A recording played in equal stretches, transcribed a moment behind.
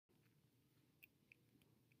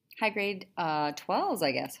High grade 12s,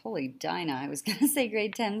 I guess. Holy Dinah, I was going to say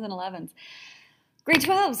grade 10s and 11s. Grade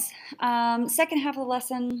 12s, second half of the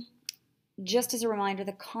lesson. Just as a reminder,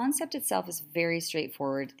 the concept itself is very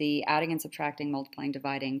straightforward. The adding and subtracting, multiplying,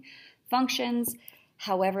 dividing functions.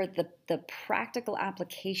 However, the practical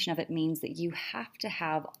application of it means that you have to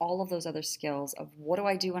have all of those other skills of what do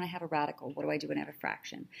I do when I have a radical? What do I do when I have a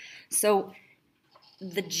fraction? So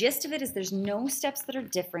the gist of it is there's no steps that are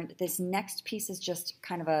different. This next piece is just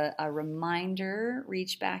kind of a reminder,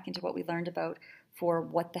 reach back into what we learned about for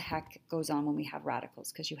what the heck goes on when we have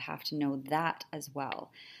radicals, because you have to know that as well.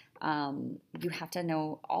 You have to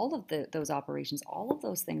know all of those operations, all of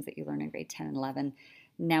those things that you learn in grade 10 and 11.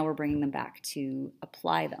 Now we're bringing them back to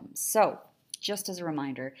apply them. So just as a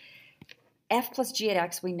reminder, f plus g at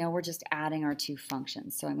x, we know we're just adding our two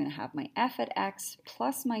functions. So I'm going to have my f at x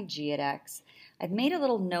plus my g at x. I've made a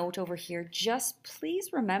little note over here. Just please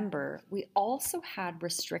remember, we also had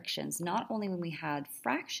restrictions. Not only when we had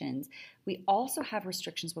fractions, we also have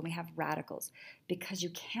restrictions when we have radicals, because you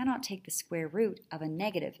cannot take the square root of a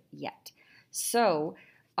negative yet. So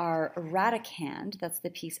our radicand, that's the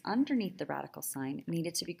piece underneath the radical sign,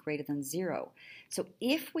 needed to be greater than 0. So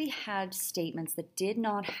if we had statements that did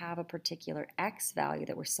not have a particular x value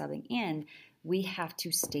that we're subbing in, we have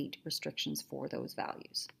to state restrictions for those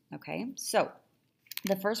values. Okay, so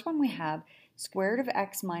the first one we have square root of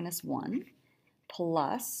x minus 1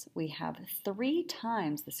 plus we have 3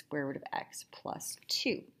 times the square root of x plus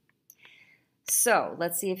 2. So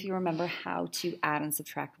let's see if you remember how to add and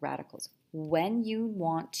subtract radicals. When you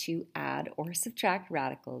want to add or subtract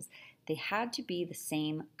radicals, they had to be the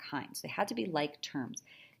same kind. So they had to be like terms.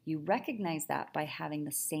 You recognize that by having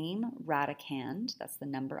the same radicand, that's the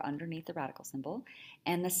number underneath the radical symbol,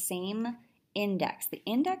 and the same index. The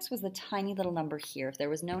index was the tiny little number here. If there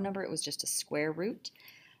was no number, it was just a square root.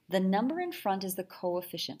 The number in front is the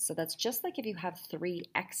coefficient. So that's just like if you have 3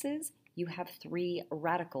 x's, you have 3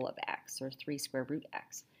 radical of x, or 3 square root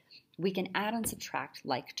x. We can add and subtract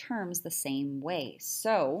like terms the same way.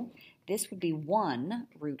 So this would be 1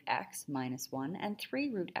 root x minus 1 and 3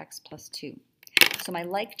 root x plus 2. So my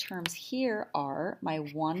like terms here are my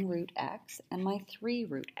 1 root x and my 3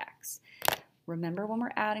 root x. Remember, when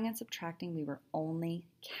we're adding and subtracting, we were only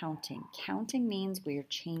counting. Counting means we are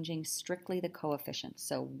changing strictly the coefficients.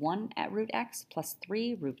 So 1 at root x plus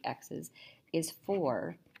 3 root x's is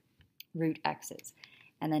 4 root x's.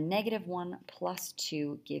 And then negative 1 plus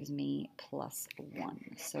 2 gives me plus 1.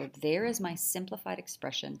 So there is my simplified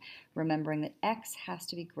expression, remembering that x has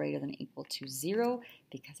to be greater than or equal to 0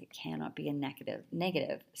 because it cannot be a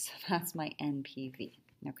negative. So that's my NPV.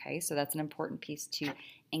 Okay, so that's an important piece to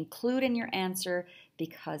include in your answer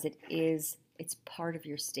because it's part of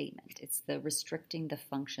your statement. It's the restricting the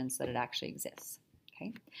functions that it actually exists.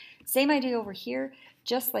 Okay, same idea over here.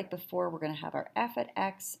 Just like before, we're going to have our f at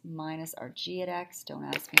x minus our g at x. Don't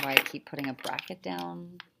ask me why I keep putting a bracket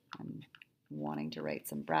down. I'm wanting to write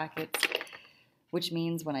some brackets, which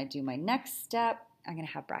means when I do my next step, I'm going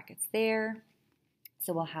to have brackets there.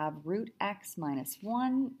 So we'll have root x minus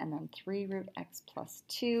 1 and then 3 root x plus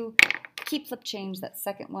 2. Keep flip change that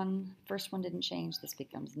second one. First one didn't change. This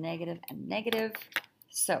becomes negative and negative.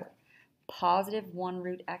 So positive 1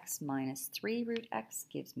 root x minus 3 root x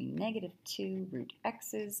gives me negative 2 root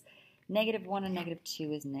x's. Negative 1 and negative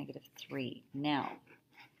 2 is negative 3. Now,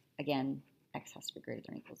 again, x has to be greater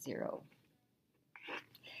than or equal to 0.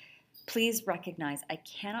 Please recognize I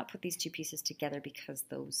cannot put these two pieces together because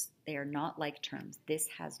they are not like terms. This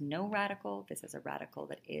has no radical. This has a radical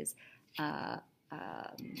that is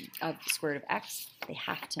of square root of x. They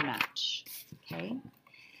have to match. Okay.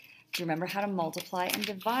 Do you remember how to multiply and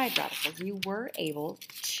divide radicals? You were able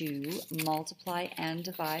to multiply and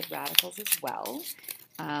divide radicals as well.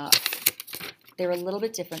 They were a little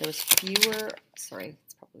bit different. There was fewer, sorry,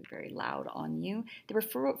 it's probably very loud on you. There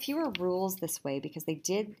were fewer rules this way because they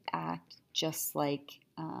did act just like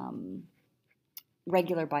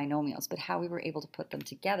regular binomials, but how we were able to put them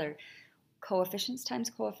together, coefficients times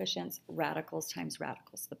coefficients, radicals times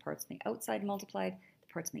radicals. The parts on the outside multiplied,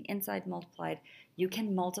 the parts on the inside multiplied. You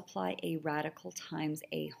can multiply a radical times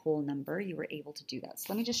a whole number. You were able to do that. So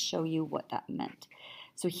let me just show you what that meant.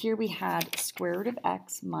 So here we had square root of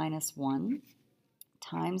x minus 1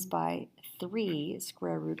 times by 3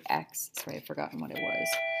 square root x. Sorry, I've forgotten what it was.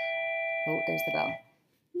 Oh, there's the bell.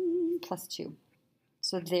 Plus 2.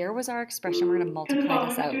 So there was our expression. We're going to multiply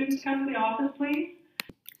this out. Students come to the office, please?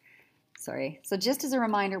 Sorry. So just as a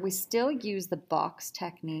reminder, we still use the box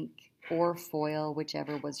technique or FOIL,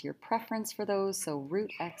 whichever was your preference for those. So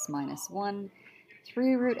root x minus 1,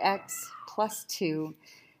 3 root x plus 2.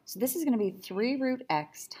 So this is going to be 3 root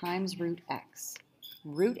x times root x.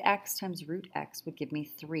 Root x times root x would give me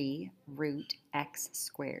 3 root x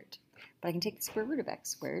squared. But I can take the square root of x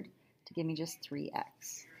squared to give me just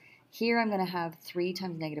 3x. Here I'm going to have 3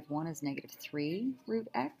 times negative 1 is negative 3 root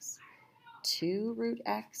x, 2 root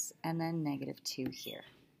x, and then negative 2 here.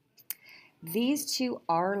 These two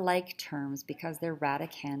are like terms because their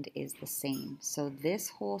radicand is the same. So this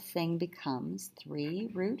whole thing becomes 3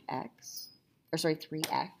 root x, or sorry,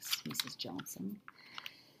 3x, Mrs. Johnson,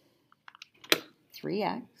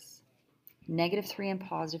 3x, negative 3 and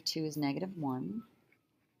positive 2 is negative 1,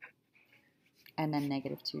 and then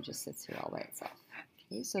negative 2 just sits here all by itself.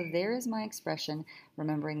 Okay, so there is my expression,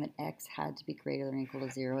 remembering that x had to be greater than or equal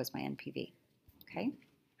to 0 as my NPV. Okay,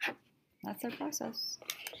 that's our process.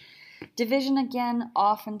 Division, again,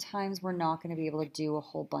 oftentimes we're not going to be able to do a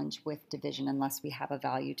whole bunch with division unless we have a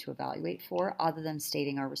value to evaluate for, other than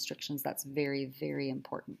stating our restrictions. That's very, very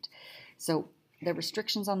important. So the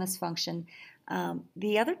restrictions on this function.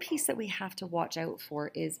 The other piece that we have to watch out for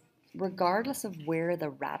is, regardless of where the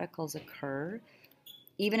radicals occur,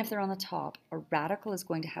 even if they're on the top, a radical is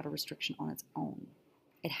going to have a restriction on its own.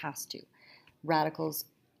 It has to. Radicals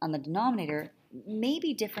on the denominator may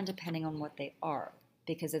be different depending on what they are,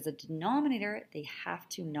 because as a denominator, they have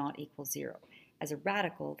to not equal 0. As a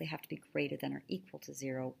radical, they have to be greater than or equal to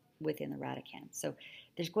 0 within the radicand. So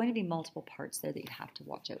there's going to be multiple parts there that you have to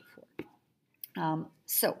watch out for.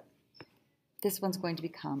 So this one's going to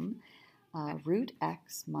become root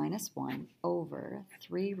x minus 1 over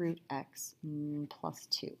 3 root x plus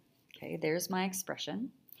 2. Okay, there's my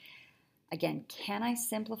expression. Again, can I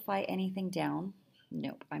simplify anything down?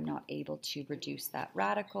 Nope, I'm not able to reduce that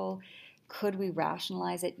radical. Could we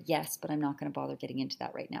rationalize it? Yes, but I'm not going to bother getting into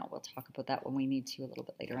that right now. We'll talk about that when we need to a little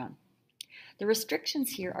bit later on. The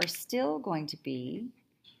restrictions here are still going to be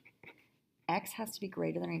x has to be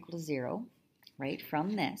greater than or equal to 0, right,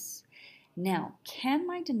 from this. Now, can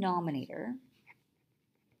my denominator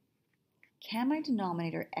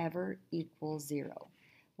ever equal 0?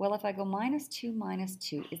 Well, if I go minus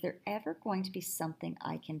 2, is there ever going to be something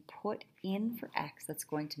I can put in for x that's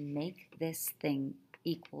going to make this thing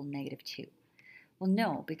equal negative 2? Well,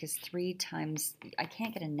 no, because 3 times, I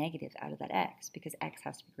can't get a negative out of that x because x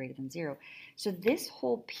has to be greater than 0. So this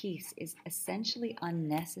whole piece is essentially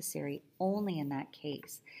unnecessary only in that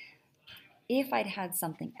case. If I'd had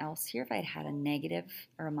something else here, if I'd had a negative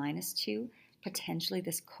or a minus 2, potentially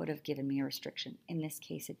this could have given me a restriction. In this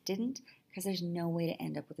case, it didn't, because there's no way to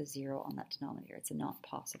end up with a 0 on that denominator. It's not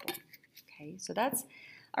possible. Okay, so that's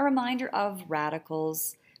a reminder of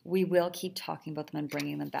radicals. We will keep talking about them and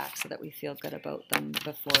bringing them back so that we feel good about them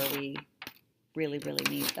before we really, really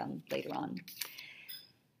need them later on.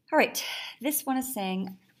 All right, this one is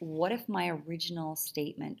saying, what if my original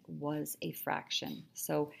statement was a fraction?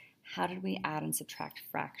 So how did we add and subtract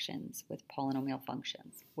fractions with polynomial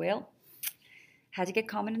functions? Well, had to get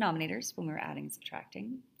common denominators when we were adding and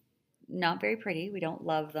subtracting. Not very pretty. We don't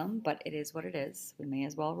love them, but it is what it is. We may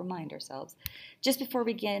as well remind ourselves. Just before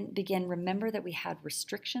we begin, remember that we had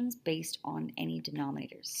restrictions based on any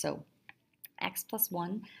denominators. So x plus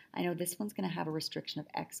 1, I know this one's going to have a restriction of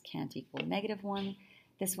x can't equal negative 1.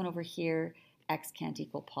 This one over here, x can't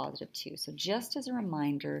equal positive 2. So just as a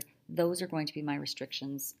reminder, those are going to be my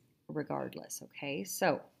restrictions regardless, okay?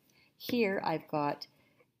 So here I've got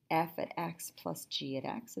f at x plus g at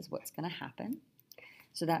x is what's going to happen.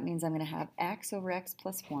 So that means I'm going to have x over x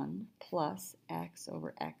plus 1 plus x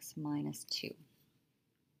over x minus 2.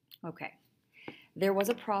 Okay, there was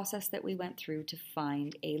a process that we went through to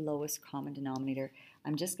find a lowest common denominator.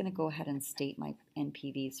 I'm just going to go ahead and state my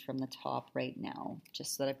NPVs from the top right now,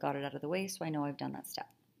 just so that I've got it out of the way so I know I've done that step.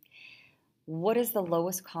 What is the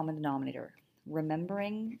lowest common denominator?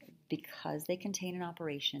 Remembering, because they contain an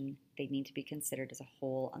operation, they need to be considered as a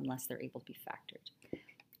whole unless they're able to be factored.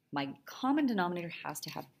 My common denominator has to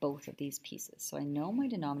have both of these pieces. So I know my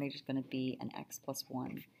denominator is going to be an x plus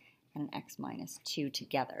 1 and an x minus 2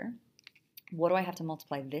 together. What do I have to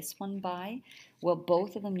multiply this one by? Well,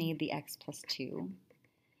 both of them need the x plus 2.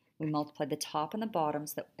 We multiplied the top and the bottom,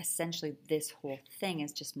 so that essentially this whole thing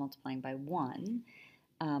is just multiplying by 1.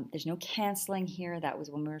 There's no canceling here. That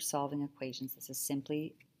was when we were solving equations. This is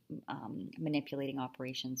simply manipulating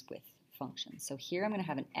operations with functions. So here I'm going to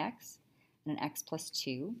have an x and an x plus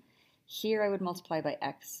 2. Here I would multiply by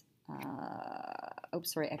x,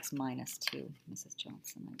 x minus 2. Mrs.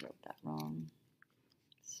 Johnson, I wrote that wrong.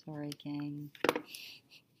 Sorry, gang.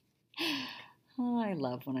 Oh, I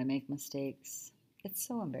love when I make mistakes. It's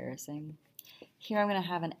so embarrassing. Here I'm going to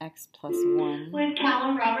have an x plus 1. Would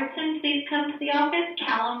Callum Robertson please come to the office?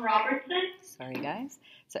 Callum Robertson. Sorry, guys.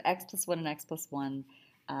 So x plus 1 and x plus 1.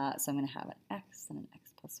 So I'm going to have an x and an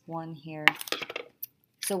x plus 1 here.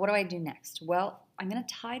 So what do I do next? Well, I'm going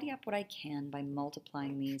to tidy up what I can by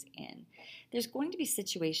multiplying these in. There's going to be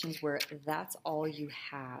situations where that's all you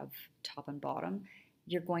have, top and bottom.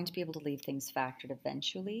 You're going to be able to leave things factored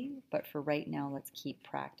eventually, but for right now, let's keep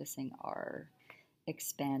practicing our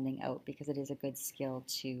expanding out because it is a good skill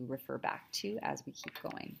to refer back to as we keep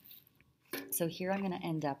going. So here I'm going to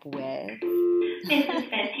end up with... Mrs.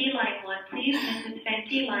 Fenty, line 1, please. Mrs.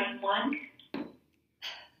 Fenty, line 1.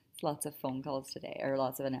 Lots of phone calls today, or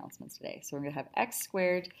lots of announcements today. So we're going to have x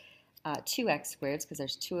squared, 2x squareds, because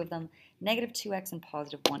there's two of them. Negative 2x and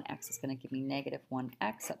positive 1x is going to give me negative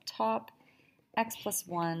 1x up top. X plus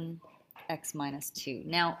 1, x minus 2.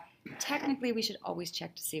 Now, technically, we should always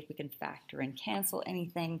check to see if we can factor and cancel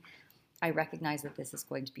anything. I recognize that this is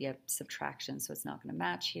going to be a subtraction, so it's not going to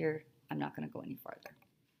match here. I'm not going to go any farther.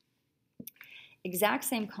 Exact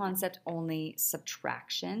same concept, only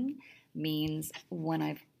subtraction means when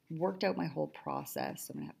I've worked out my whole process,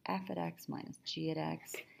 so I'm going to have f at x minus g at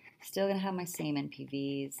x. Still going to have my same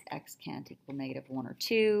NPVs. X can't equal negative 1 or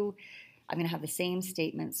 2. I'm going to have the same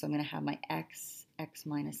statement, so I'm going to have my x, x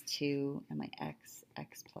minus 2, and my x,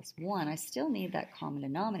 x plus 1. I still need that common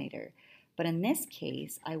denominator, but in this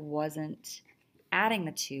case, I wasn't adding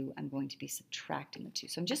the 2. I'm going to be subtracting the 2.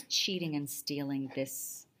 So I'm just cheating and stealing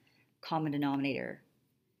this common denominator.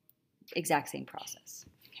 Exact same process.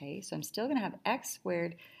 Okay, so I'm still going to have x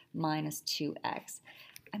squared minus 2x.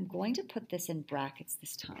 I'm going to put this in brackets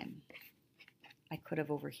this time. I could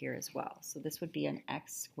have over here as well. So this would be an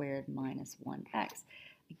x squared minus 1x.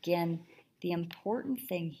 Again, the important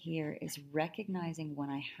thing here is recognizing when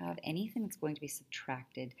I have anything that's going to be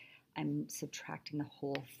subtracted, I'm subtracting the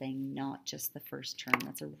whole thing, not just the first term.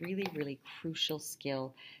 That's a really, really crucial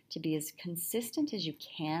skill to be as consistent as you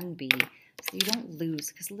can be so you don't lose,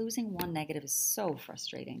 because losing one negative is so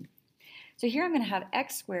frustrating. So here I'm going to have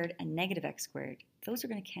x squared and negative x squared. Those are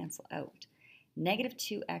going to cancel out. Negative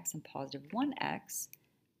 2x and positive 1x.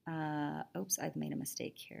 Oops, I've made a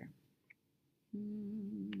mistake here.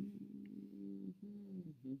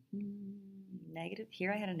 Negative.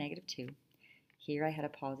 Here I had a negative 2. Here I had a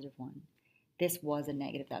positive 1. This was a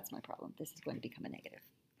negative. That's my problem. This is going to become a negative.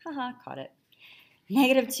 Haha, caught it.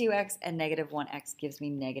 Negative 2x and negative 1x gives me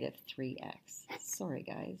negative 3x. Sorry,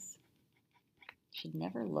 guys. Should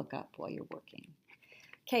never look up while you're working.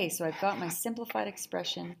 Okay, so I've got my simplified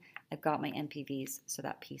expression. I've got my NPVs, so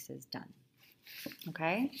that piece is done.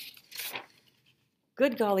 Okay?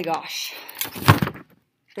 Good golly gosh.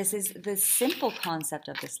 This is the simple concept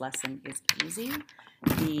of this lesson is easy.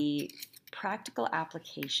 The practical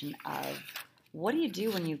application of what do you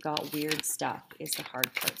do when you've got weird stuff is the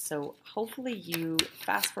hard part. So hopefully you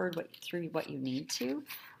fast forward through what you need to,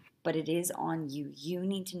 but it is on you. You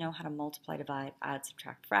need to know how to multiply, divide, add,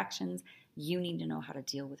 subtract fractions. You need to know how to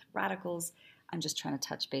deal with radicals. I'm just trying to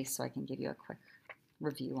touch base so I can give you a quick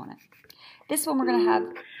review on it. This one we're going to have...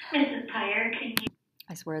 Mrs. Pyre, can you...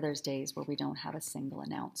 I swear there's days where we don't have a single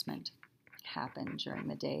announcement happen during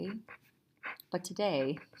the day. But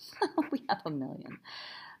today, we have a million.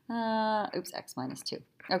 Oops, x minus 2.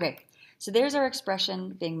 Okay, so there's our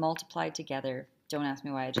expression being multiplied together. Don't ask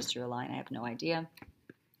me why I just drew a line. I have no idea.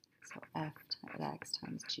 So f at x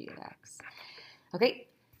times g at x. Okay,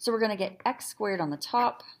 so we're going to get x squared on the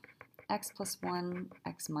top, x plus 1,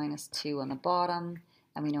 x minus 2 on the bottom,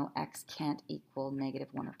 and we know x can't equal negative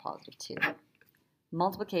 1 or positive 2.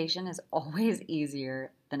 Multiplication is always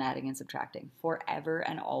easier than adding and subtracting. Forever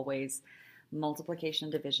and always, multiplication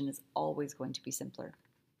and division is always going to be simpler,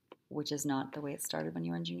 which is not the way it started when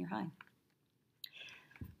you were in junior high.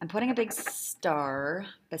 I'm putting a big star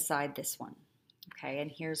beside this one. Okay,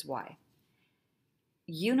 and here's why.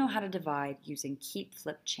 You know how to divide using keep,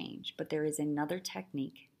 flip, change, but there is another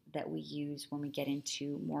technique that we use when we get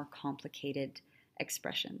into more complicated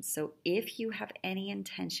expressions. So if you have any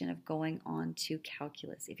intention of going on to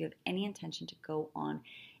calculus, if you have any intention to go on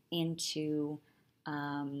into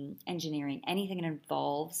engineering, anything that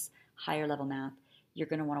involves higher level math, you're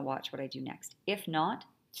going to want to watch what I do next. If not,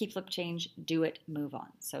 keep, flip, change, do it, move on.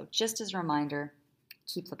 So just as a reminder,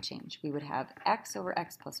 keep, flip, change. We would have x over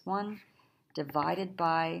x plus 1 divided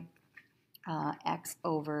by x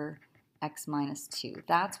over x minus 2.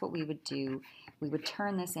 That's what we would do. We would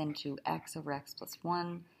turn this into x over x plus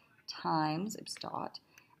 1 times, oops, dot,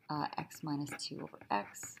 x minus 2 over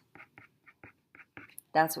x.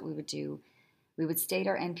 That's what we would do. We would state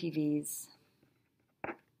our NPVs.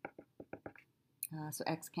 So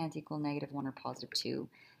x can't equal negative 1 or positive 2.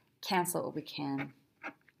 Cancel out what we can,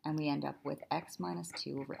 and we end up with x minus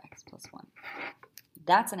 2 over x plus 1.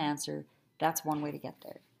 That's an answer. That's one way to get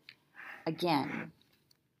there. Again,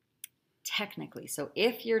 technically, so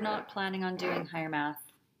if you're not planning on doing higher math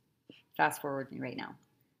Fast forward me right now.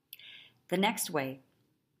 The next way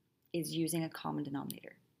is using a common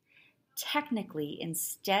denominator. Technically,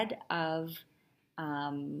 instead of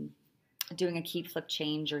doing a keep, flip,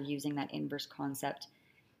 change or using that inverse concept,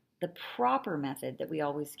 the proper method that we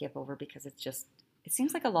always skip over because it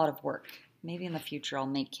seems like a lot of work. Maybe in the future I'll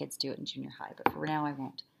make kids do it in junior high, but for now I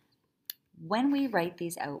won't. When we write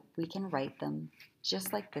these out, we can write them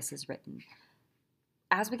just like this is written.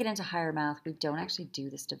 As we get into higher math, we don't actually do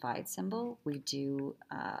this divide symbol. We do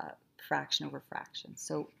fraction over fraction.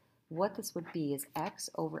 So what this would be is x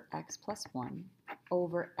over x plus 1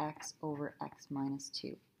 over x minus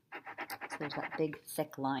 2. So there's that big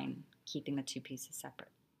thick line keeping the two pieces separate.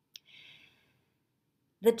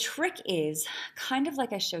 The trick is kind of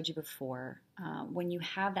like I showed you before, when you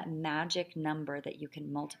have that magic number that you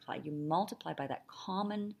can multiply, you multiply by that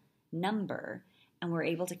common number and we're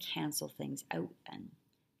able to cancel things out then.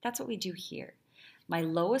 That's what we do here. My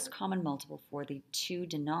lowest common multiple for the two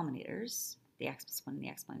denominators, the x plus 1 and the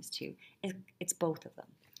x minus 2, it's both of them.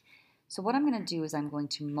 So what I'm going to do is I'm going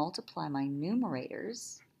to multiply my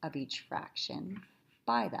numerators of each fraction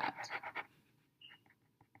by that.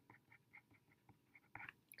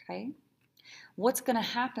 Okay? What's going to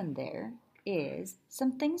happen there is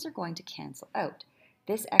some things are going to cancel out.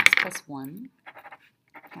 This x plus 1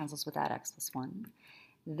 cancels with that x plus 1.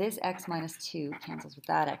 This x minus 2 cancels with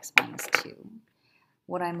that x minus 2.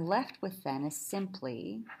 What I'm left with then is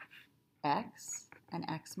simply x and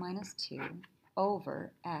x minus 2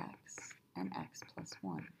 over x and x plus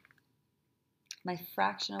 1. My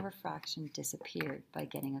fraction over fraction disappeared by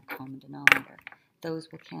getting a common denominator.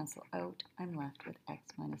 Those will cancel out. I'm left with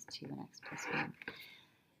x minus 2 and x plus 1.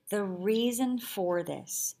 The reason for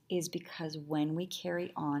this is because when we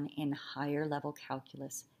carry on in higher level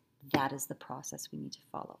calculus, that is the process we need to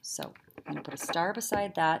follow. So I'm going to put a star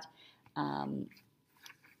beside that.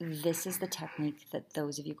 This is the technique that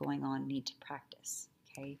those of you going on need to practice.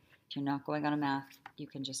 Okay? If you're not going on a math, you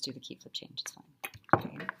can just do the keep, flip, change. It's fine.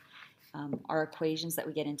 Okay? Our equations that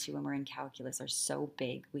we get into when we're in calculus are so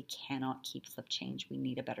big, we cannot keep, flip, change. We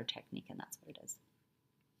need a better technique, and that's what it is.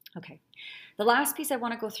 Okay. The last piece I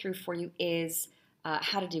want to go through for you is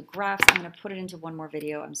how to do graphs. I'm going to put it into one more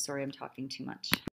video. I'm sorry I'm talking too much.